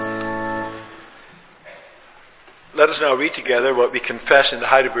Let us now read together what we confess in the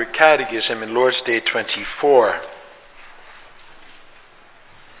Heidelberg Catechism in Lord's Day 24.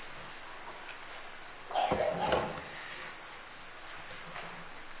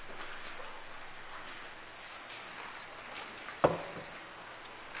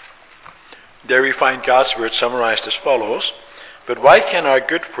 There we find God's word summarized as follows: "But why can our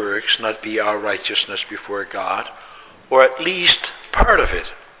good works not be our righteousness before God, or at least part of it?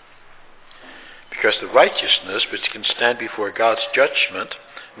 Because the righteousness which can stand before God's judgment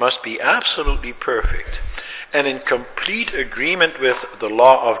must be absolutely perfect and in complete agreement with the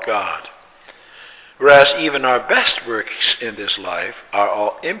law of God. Whereas even our best works in this life are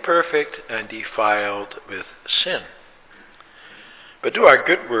all imperfect and defiled with sin. But do our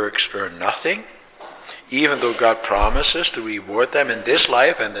good works earn nothing, even though God promises to reward them in this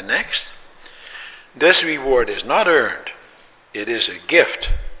life and the next? This reward is not earned. It is a gift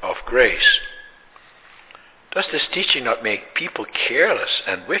of grace. Does this teaching not make people careless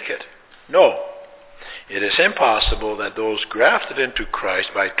and wicked? No. It is impossible that those grafted into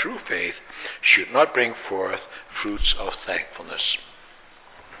Christ by true faith should not bring forth fruits of thankfulness."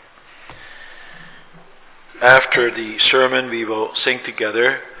 After the sermon, we will sing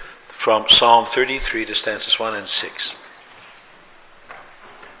together from Psalm 33, the stanzas 1 and 6.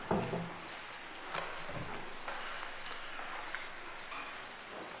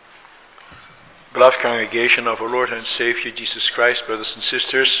 Beloved congregation of our Lord and Savior Jesus Christ, brothers and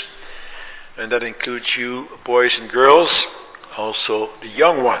sisters, and that includes you, boys and girls, also the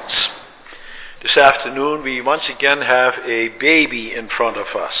young ones. This afternoon we once again have a baby in front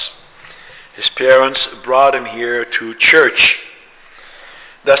of us. His parents brought him here to church.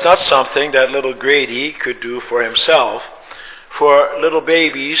 That's not something that little Grady could do for himself, for little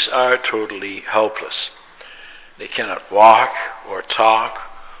babies are totally helpless. They cannot walk or talk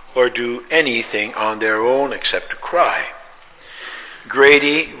or do anything on their own except to cry.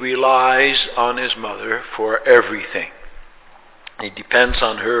 Grady relies on his mother for everything. He depends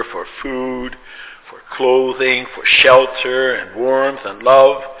on her for food, for clothing, for shelter and warmth and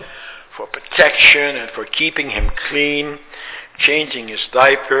love, for protection and for keeping him clean, changing his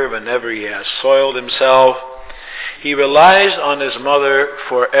diaper whenever he has soiled himself. He relies on his mother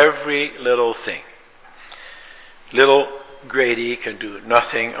for every little thing. Little Grady can do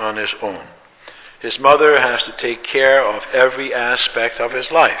nothing on his own. His mother has to take care of every aspect of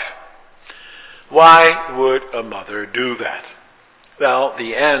his life. Why would a mother do that? Well,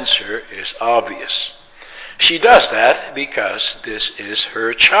 the answer is obvious. She does that because this is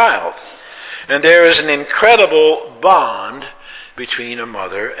her child. And there is an incredible bond between a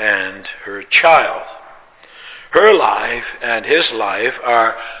mother and her child. Her life and his life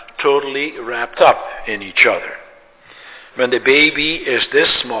are totally wrapped up in each other. When the baby is this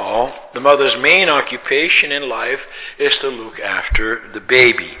small, the mother's main occupation in life is to look after the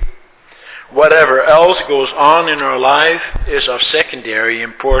baby. Whatever else goes on in her life is of secondary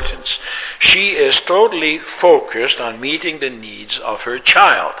importance. She is totally focused on meeting the needs of her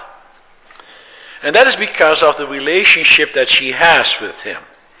child. And that is because of the relationship that she has with him.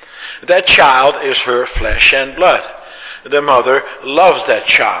 That child is her flesh and blood. The mother loves that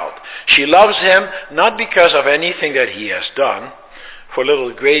child. She loves him not because of anything that he has done, for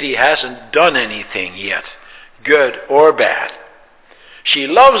little Grady hasn't done anything yet, good or bad. She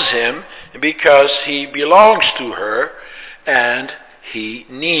loves him because he belongs to her and he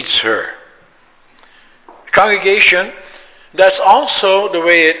needs her. Congregation, that's also the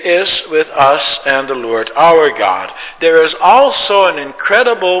way it is with us and the Lord our God. There is also an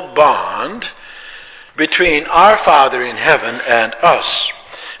incredible bond between our Father in heaven and us.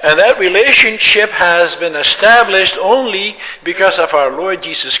 And that relationship has been established only because of our Lord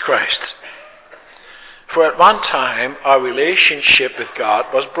Jesus Christ. For at one time, our relationship with God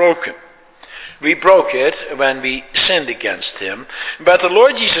was broken. We broke it when we sinned against him. But the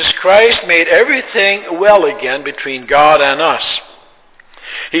Lord Jesus Christ made everything well again between God and us.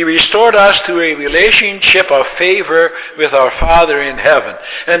 He restored us to a relationship of favor with our Father in heaven.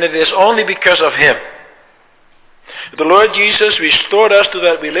 And it is only because of him. The Lord Jesus restored us to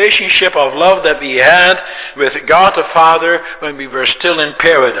that relationship of love that we had with God the Father when we were still in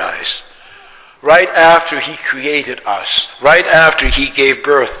paradise. Right after he created us. Right after he gave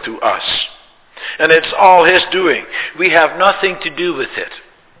birth to us. And it's all his doing. We have nothing to do with it.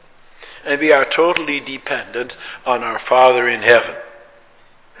 And we are totally dependent on our Father in heaven.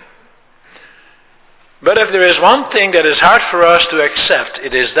 But if there is one thing that is hard for us to accept,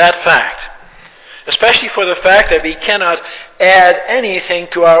 it is that fact. Especially for the fact that we cannot add anything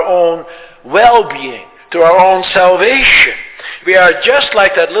to our own well-being, to our own salvation. We are just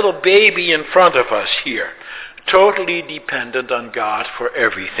like that little baby in front of us here. totally dependent on God for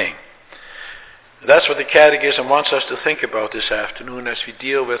everything. That's what the Catechism wants us to think about this afternoon as we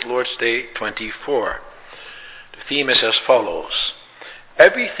deal with Lord's Day 24. The theme is as follows: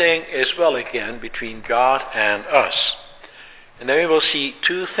 everything is well again between God and us. And then we will see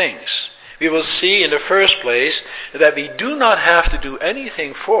two things. We will see in the first place that we do not have to do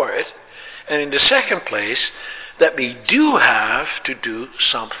anything for it, and in the second place that we do have to do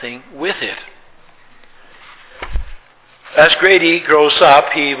something with it. As Grady grows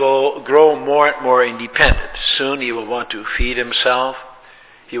up, he will grow more and more independent. Soon he will want to feed himself.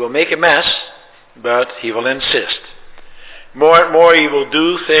 He will make a mess, but he will insist. More and more he will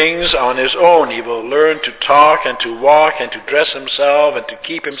do things on his own. He will learn to talk and to walk and to dress himself and to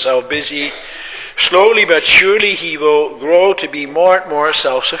keep himself busy. Slowly but surely he will grow to be more and more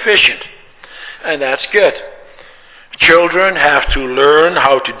self-sufficient. And that's good. Children have to learn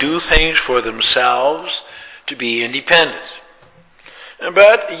how to do things for themselves to be independent.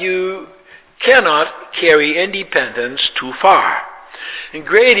 But you cannot carry independence too far. And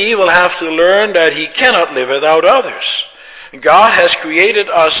Grady will have to learn that he cannot live without others. God has created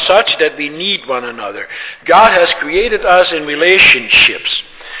us such that we need one another. God has created us in relationships.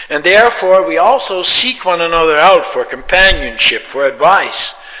 And therefore we also seek one another out for companionship, for advice,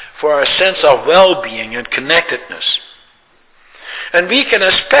 for our sense of well-being and connectedness. And we can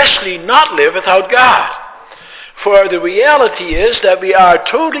especially not live without God. For the reality is that we are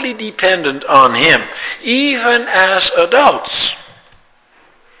totally dependent on Him, even as adults.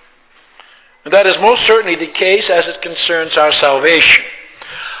 And that is most certainly the case as it concerns our salvation.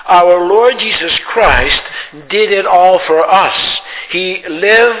 Our Lord Jesus Christ did it all for us. He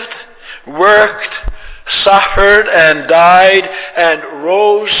lived, worked, suffered, and died, and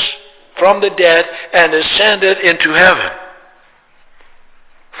rose from the dead, and ascended into heaven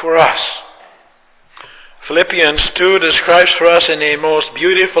for us. Philippians 2 describes for us in a most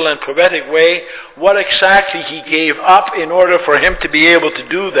beautiful and prophetic way what exactly he gave up in order for him to be able to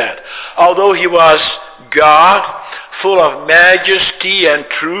do that. Although he was God, full of majesty and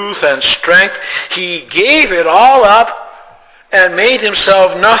truth and strength, he gave it all up and made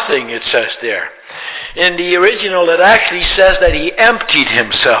himself nothing, it says there. In the original, it actually says that he emptied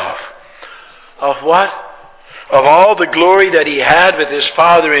himself. Of what? Of all the glory that he had with his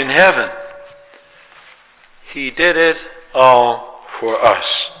Father in heaven. He did it all for us.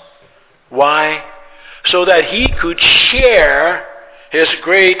 Why? So that he could share his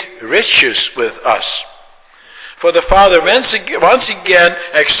great riches with us. For the Father once again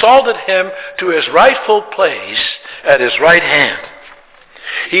exalted him to his rightful place at his right hand.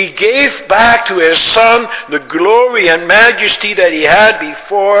 He gave back to his Son the glory and majesty that he had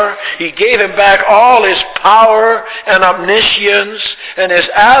before. He gave him back all his power and omniscience and his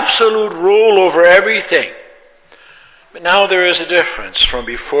absolute rule over everything. But now there is a difference from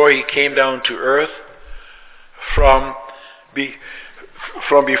before he came down to earth, from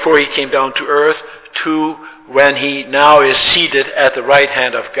before he came down to earth to when he now is seated at the right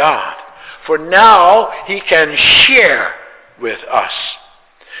hand of God. For now he can share with us,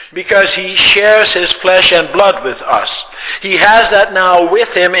 because he shares his flesh and blood with us. He has that now with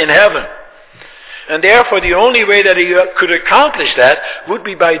him in heaven. And therefore the only way that he could accomplish that would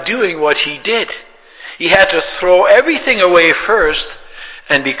be by doing what he did. He had to throw everything away first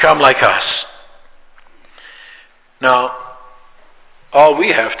and become like us. Now, all we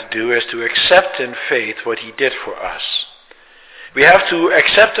have to do is to accept in faith what he did for us. We have to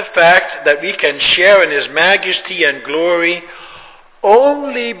accept the fact that we can share in his majesty and glory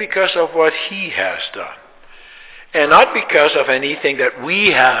only because of what he has done, and not because of anything that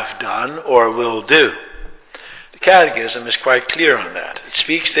we have done or will do. The Catechism is quite clear on that. It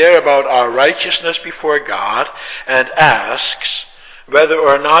speaks there about our righteousness before God and asks whether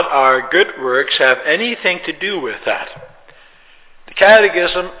or not our good works have anything to do with that. The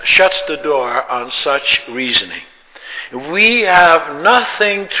Catechism shuts the door on such reasoning. We have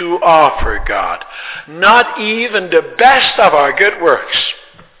nothing to offer God, not even the best of our good works.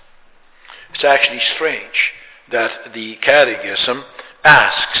 It's actually strange that the Catechism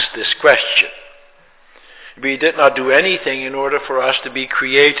asks this question. We did not do anything in order for us to be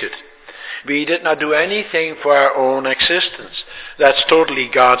created. We did not do anything for our own existence. That's totally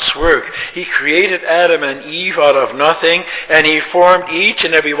God's work. He created Adam and Eve out of nothing, and he formed each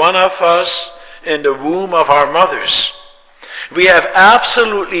and every one of us in the womb of our mothers. We have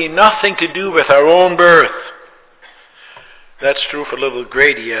absolutely nothing to do with our own birth. That's true for little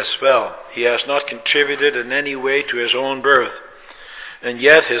Grady as well. He has not contributed in any way to his own birth. And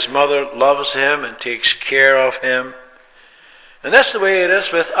yet his mother loves him and takes care of him. And that's the way it is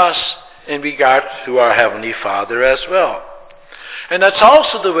with us in regard to our Heavenly Father as well. And that's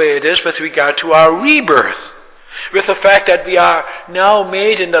also the way it is with regard to our rebirth, with the fact that we are now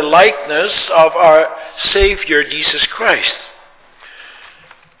made in the likeness of our Savior Jesus Christ.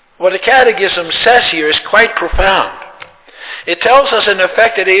 What the Catechism says here is quite profound. It tells us in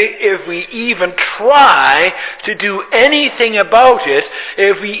effect that if we even try to do anything about it,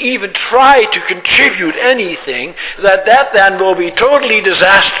 if we even try to contribute anything, that then will be totally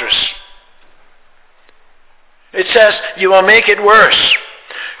disastrous. It says you will make it worse.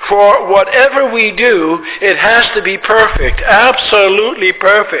 For whatever we do, it has to be perfect, absolutely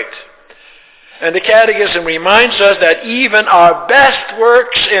perfect. And the Catechism reminds us that even our best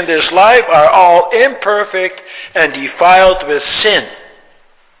works in this life are all imperfect and defiled with sin.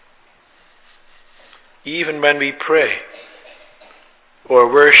 Even when we pray,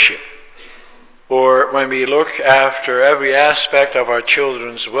 or worship, or when we look after every aspect of our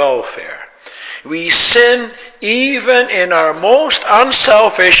children's welfare, we sin even in our most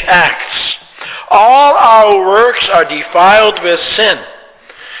unselfish acts. All our works are defiled with sin.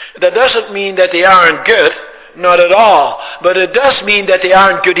 That doesn't mean that they aren't good, not at all, but it does mean that they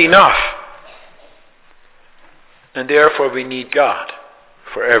aren't good enough. And therefore we need God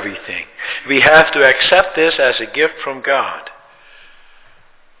for everything. We have to accept this as a gift from God.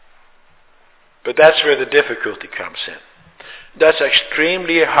 But that's where the difficulty comes in. That's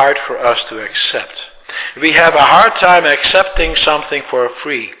extremely hard for us to accept. We have a hard time accepting something for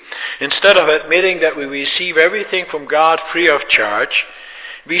free. Instead of admitting that we receive everything from God free of charge,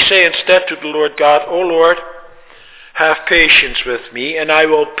 we say instead to the Lord God, "O Lord, have patience with me, and I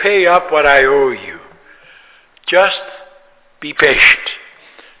will pay up what I owe you. Just be patient.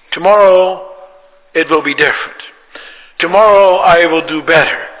 Tomorrow it will be different. Tomorrow I will do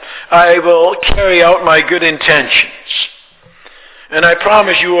better. I will carry out my good intentions. And I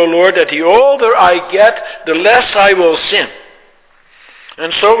promise you, O Lord, that the older I get, the less I will sin."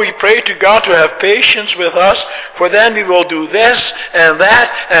 And so we pray to God to have patience with us, for then we will do this and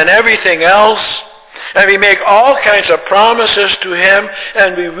that and everything else. And we make all kinds of promises to Him,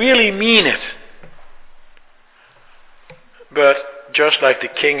 and we really mean it. But just like the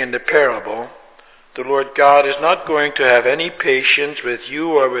king in the parable, the Lord God is not going to have any patience with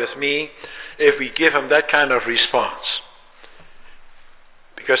you or with me if we give Him that kind of response.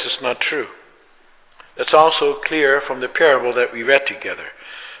 Because it's not true. That's also clear from the parable that we read together.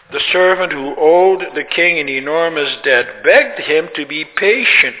 The servant who owed the king an enormous debt begged him to be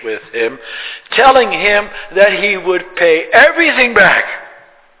patient with him, telling him that he would pay everything back.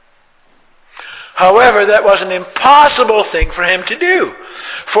 However, that was an impossible thing for him to do,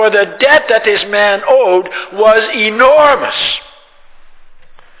 for the debt that this man owed was enormous.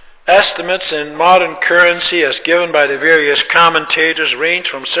 Estimates in modern currency as given by the various commentators range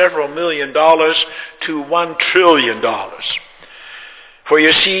from several $1 million to $1 trillion. For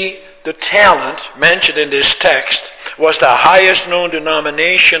you see, the talent mentioned in this text was the highest known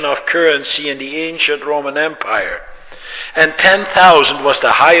denomination of currency in the ancient Roman Empire. And 10,000 was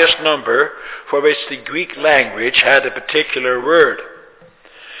the highest number for which the Greek language had a particular word.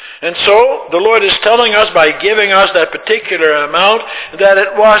 And so the Lord is telling us by giving us that particular amount that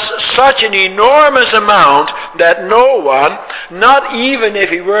it was such an enormous amount that no one, not even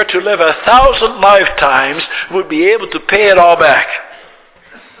if he were to live 1,000 lifetimes, would be able to pay it all back.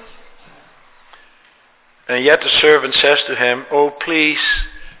 And yet the servant says to him, "Oh, please,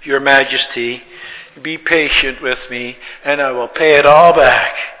 your majesty, be patient with me, and I will pay it all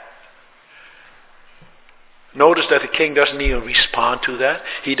back." Notice that the king doesn't even respond to that.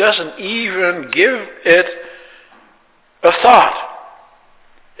 He doesn't even give it a thought.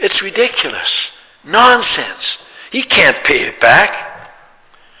 It's ridiculous. Nonsense. He can't pay it back.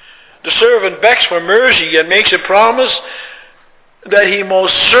 The servant begs for mercy and makes a promise that he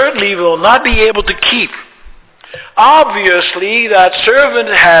most certainly will not be able to keep. Obviously, that servant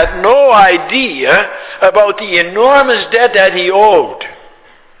had no idea about the enormous debt that he owed.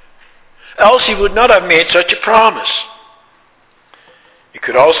 Else he would not have made such a promise. It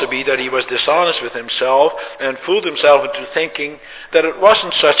could also be that he was dishonest with himself and fooled himself into thinking that it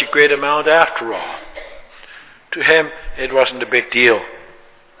wasn't such a great amount after all. To him, it wasn't a big deal.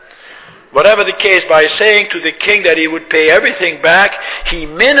 Whatever the case, by saying to the king that he would pay everything back, he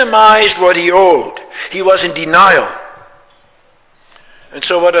minimized what he owed. He was in denial. And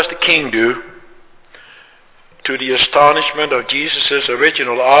so what does the king do? To the astonishment of Jesus'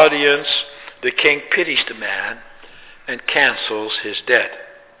 original audience, the king pities the man and cancels his debt.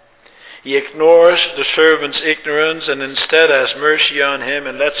 He ignores the servant's ignorance and instead has mercy on him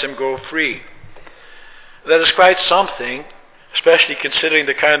and lets him go free. That is quite something especially considering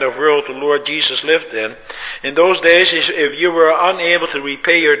the kind of world the Lord Jesus lived in. In those days, if you were unable to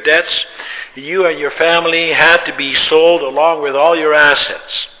repay your debts, you and your family had to be sold along with all your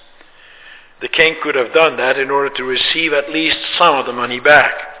assets. The king could have done that in order to receive at least some of the money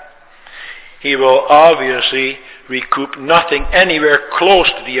back. He will obviously recoup nothing anywhere close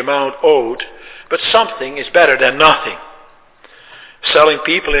to the amount owed, but something is better than nothing. Selling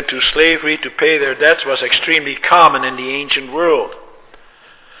people into slavery to pay their debts was extremely common in the ancient world.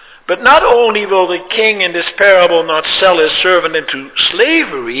 But not only will the king in this parable not sell his servant into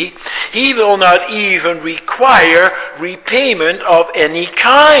slavery, he will not even require repayment of any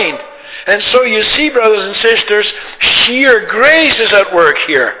kind. And so you see, brothers and sisters, sheer grace is at work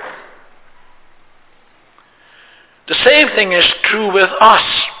here. The same thing is true with us.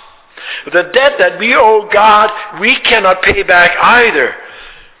 The debt that we owe God, we cannot pay back either.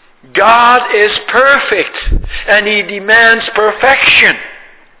 God is perfect, and He demands perfection.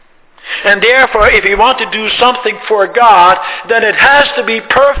 And therefore, if we want to do something for God, then it has to be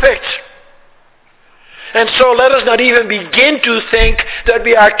perfect. And so let us not even begin to think that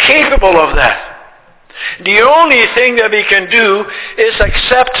we are capable of that. The only thing that we can do is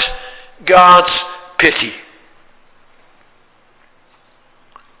accept God's pity.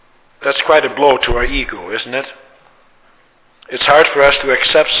 That's quite a blow to our ego, isn't it? It's hard for us to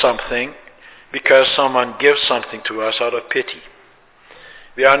accept something because someone gives something to us out of pity.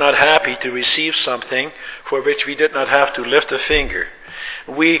 We are not happy to receive something for which we did not have to lift a finger.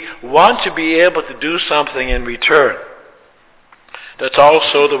 We want to be able to do something in return. That's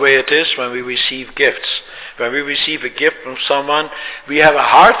also the way it is when we receive gifts. When we receive a gift from someone, we have a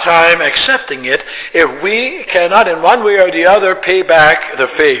hard time accepting it if we cannot in one way or the other pay back the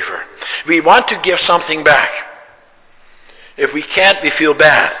favor. We want to give something back. If we can't, we feel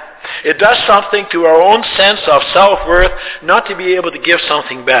bad. It does something to our own sense of self-worth not to be able to give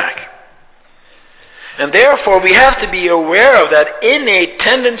something back. And therefore, we have to be aware of that innate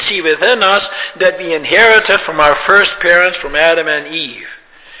tendency within us that we inherited from our first parents, from Adam and Eve.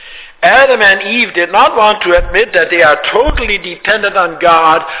 Adam and Eve did not want to admit that they are totally dependent on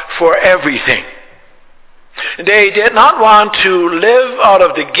God for everything. They did not want to live out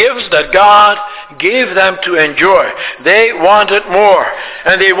of the gifts that God gave them to enjoy. They wanted more.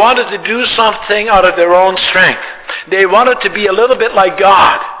 And they wanted to do something out of their own strength. They wanted to be a little bit like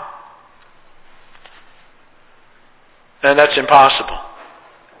God. And that's impossible.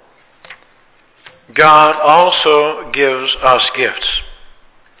 God also gives us gifts.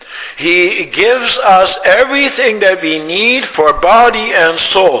 He gives us everything that we need for body and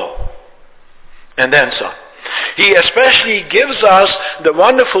soul. And then some. He especially gives us the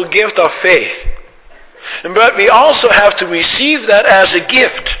wonderful gift of faith. But we also have to receive that as a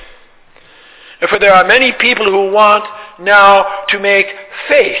gift. For there are many people who want now to make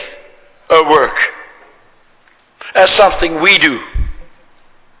faith a work, as something we do.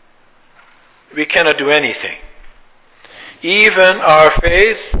 We cannot do anything. Even our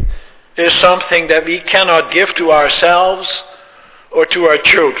faith is something that we cannot give to ourselves or to our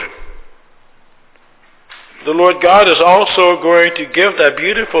children. The Lord God is also going to give that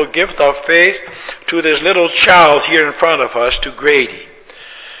beautiful gift of faith to this little child here in front of us, to Grady.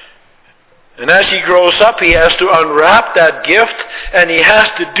 And as he grows up, he has to unwrap that gift and he has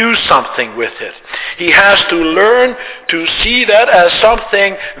to do something with it. He has to learn to see that as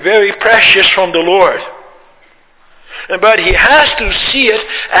something very precious from the Lord. But he has to see it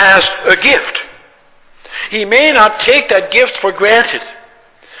as a gift. He may not take that gift for granted.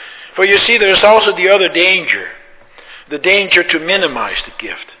 For you see, there's also the other danger. The danger to minimize the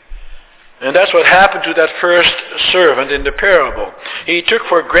gift. And that's what happened to that first servant in the parable. He took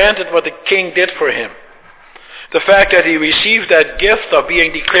for granted what the king did for him. The fact that he received that gift of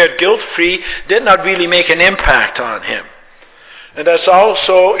being declared guilt-free did not really make an impact on him. And that's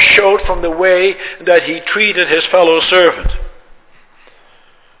also showed from the way that he treated his fellow servant.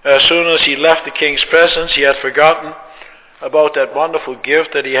 As soon as he left the king's presence, he had forgotten about that wonderful gift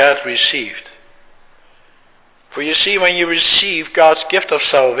that he had received. For you see, when you receive God's gift of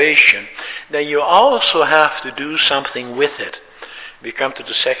salvation, then you also have to do something with it. We come to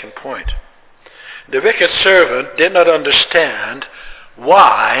the second point. The wicked servant did not understand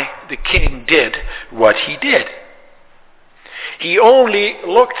why the king did what he did. He only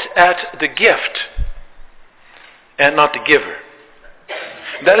looked at the gift and not the giver.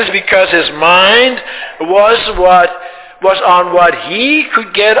 That is because his mind was on what he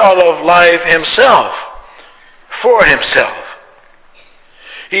could get out of life himself, for himself.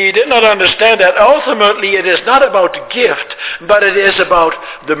 He did not understand that ultimately it is not about the gift, but it is about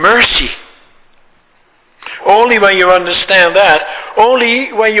the mercy. Only when you understand that,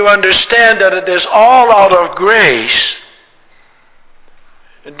 only when you understand that it is all out of grace,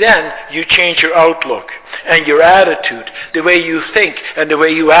 then you change your outlook and your attitude, the way you think and the way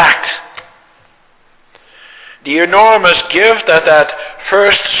you act. The enormous gift that that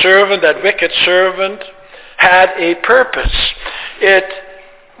first servant, that wicked servant, had a purpose. It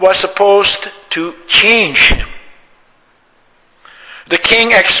was supposed to change him. The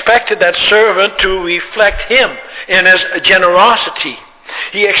king expected that servant to reflect him in his generosity.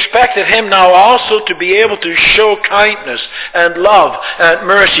 He expected him now also to be able to show kindness and love and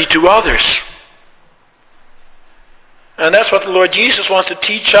mercy to others. And that's what the Lord Jesus wants to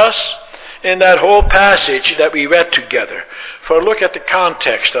teach us in that whole passage that we read together. For look at the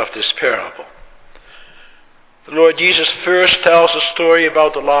context of this parable. The Lord Jesus first tells a story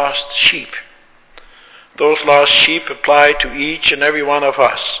about the lost sheep. Those lost sheep apply to each and every one of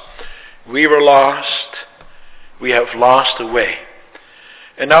us. We were lost. We have lost the way.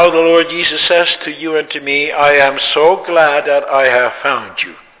 And now the Lord Jesus says to you and to me, I am so glad that I have found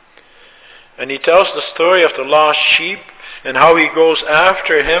you. And he tells the story of the lost sheep and how he goes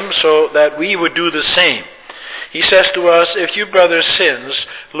after him so that we would do the same. He says to us, if your brother sins,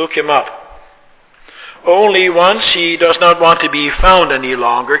 look him up. Only once he does not want to be found any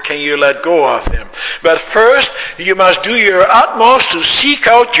longer can you let go of him. But first, you must do your utmost to seek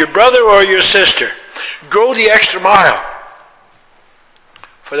out your brother or your sister. Go the extra mile.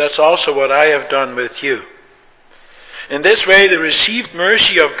 For that's also what I have done with you. In this way, the received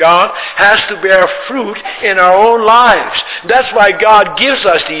mercy of God has to bear fruit in our own lives. That's why God gives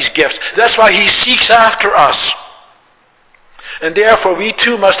us these gifts. That's why he seeks after us. And therefore, we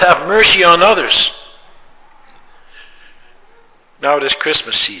too must have mercy on others. Now it is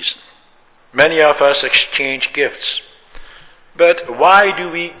Christmas season. Many of us exchange gifts. But why do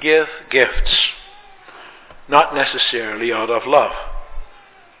we give gifts? Not necessarily out of love.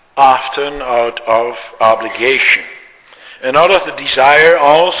 Often out of obligation. And out of the desire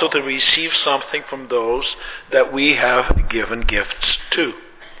also to receive something from those that we have given gifts to.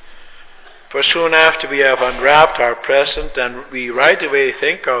 For soon after we have unwrapped our present and we right away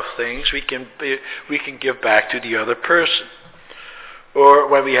think of things, we can give back to the other person. Or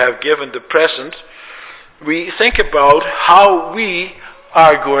when we have given the present, we think about how we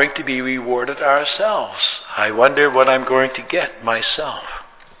are going to be rewarded ourselves. I wonder what I'm going to get myself.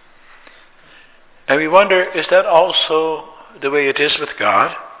 And we wonder, is that also the way it is with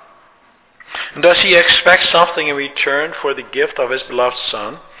God? And does he expect something in return for the gift of his beloved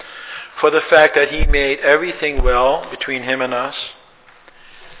Son? For the fact that he made everything well between him and us?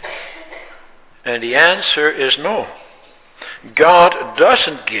 And the answer is no. God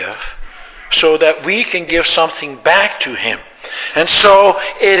doesn't give so that we can give something back to him. And so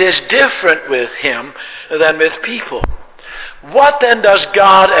it is different with him than with people. What then does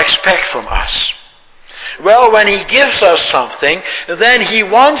God expect from us? Well, when he gives us something, then he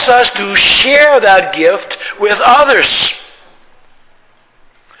wants us to share that gift with others.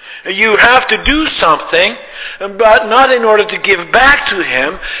 You have to do something, but not in order to give back to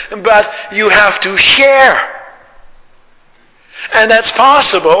him, but you have to share. And that's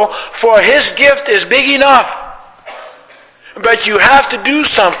possible, for his gift is big enough. But you have to do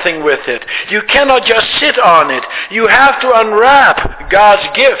something with it. You cannot just sit on it. You have to unwrap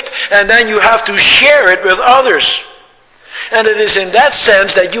God's gift, and then you have to share it with others. And it is in that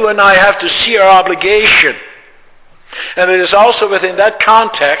sense that you and I have to see our obligation. And it is also within that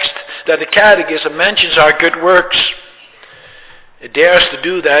context that the Catechism mentions our good works. It dares to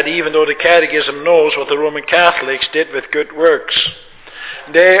do that even though the Catechism knows what the Roman Catholics did with good works.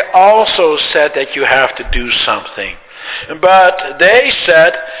 They also said that you have to do something. But they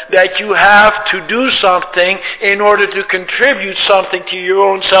said that you have to do something in order to contribute something to your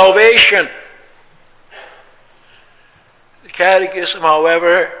own salvation. The Catechism,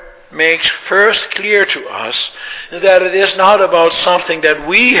 however, makes first clear to us that it is not about something that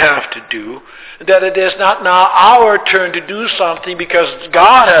we have to do, that it is not now our turn to do something because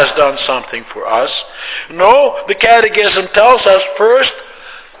God has done something for us. No, the Catechism tells us first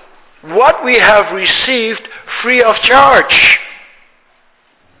what we have received free of charge.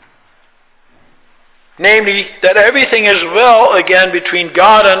 Namely, that everything is well again between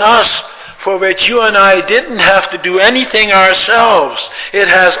God and us, for which you and I didn't have to do anything ourselves. It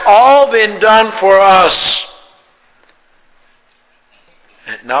has all been done for us.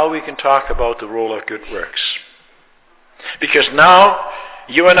 And now we can talk about the role of good works. Because now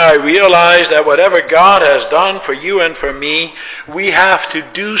you and I realize that whatever God has done for you and for me, we have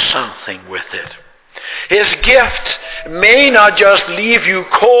to do something with it. His gift may not just leave you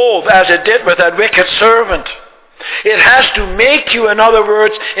cold as it did with that wicked servant. It has to make you, in other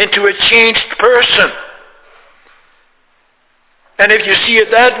words, into a changed person. And if you see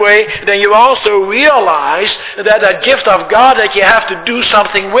it that way, then you also realize that a gift of God, that you have to do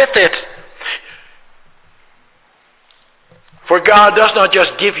something with it. For God does not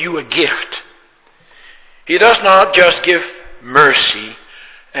just give you a gift. He does not just give mercy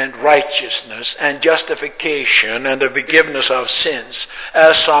and righteousness and justification and the forgiveness of sins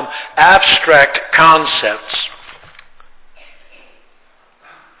as some abstract concepts.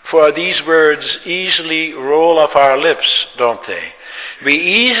 For these words easily roll off our lips, don't they? We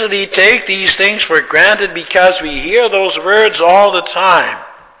easily take these things for granted because we hear those words all the time.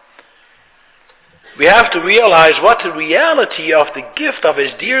 We have to realize what the reality of the gift of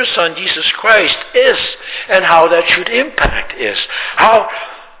His dear Son, Jesus Christ, is, and how that should impact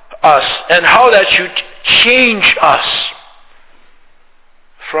us, and how that should change us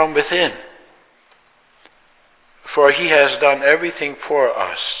from within. For He has done everything for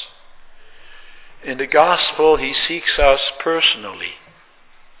us. In the gospel, He seeks us personally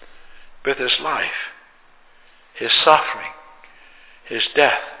with His life, His suffering, His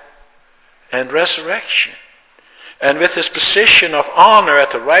death, and resurrection. And with His position of honor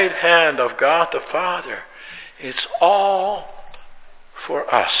at the right hand of God the Father, it's all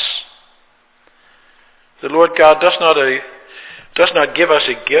for us. The Lord God does not give us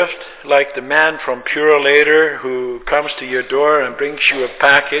a gift like the man from Purolator who comes to your door and brings you a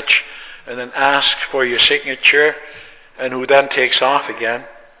package and then asks for your signature and who then takes off again.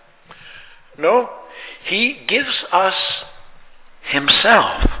 No, He gives us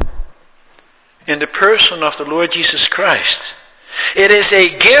Himself in the person of the Lord Jesus Christ. It is a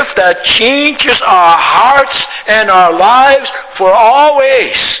gift that changes our hearts and our lives for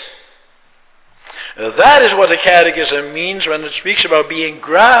always. That is what the Catechism means when it speaks about being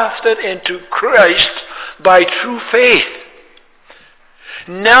grafted into Christ by true faith.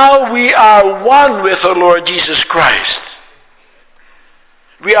 Now we are one with the Lord Jesus Christ.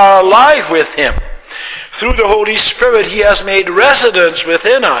 We are alive with Him. Through the Holy Spirit, He has made residence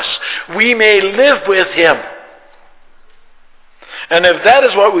within us. We may live with Him. And if that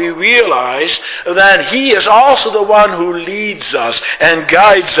is what we realize, then He is also the one who leads us and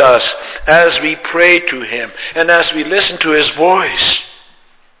guides us as we pray to Him and as we listen to His voice.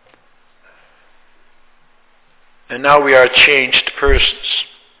 And now we are changed persons,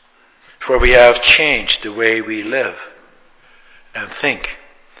 for we have changed the way we live and think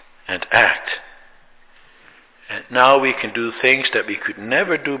and act. And now we can do things that we could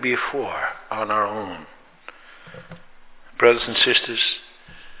never do before on our own. Brothers and sisters,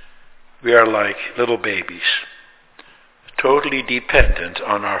 we are like little babies, totally dependent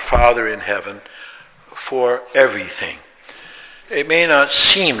on our Father in heaven for everything. It may not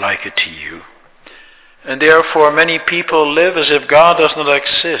seem like it to you, and therefore many people live as if God does not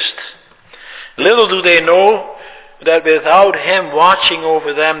exist. Little do they know that without Him watching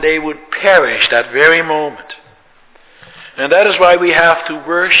over them, they would perish that very moment. And that is why we have to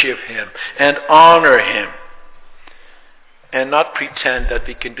worship Him and honor Him and not pretend that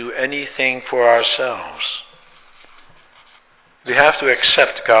we can do anything for ourselves. We have to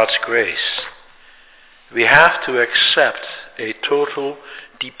accept God's grace. We have to accept a total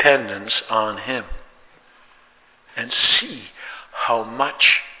dependence on Him and see how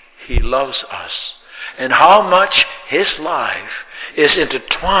much He loves us and how much His life is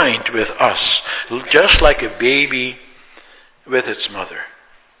intertwined with us, just like a baby with its mother.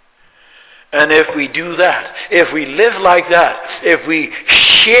 And if we do that, if we live like that, if we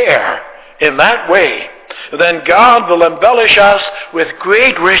share in that way, then God will embellish us with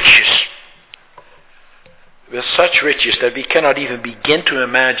great riches, with such riches that we cannot even begin to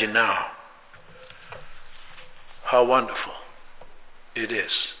imagine now. How wonderful it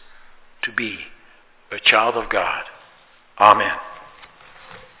is to be a child of God. Amen.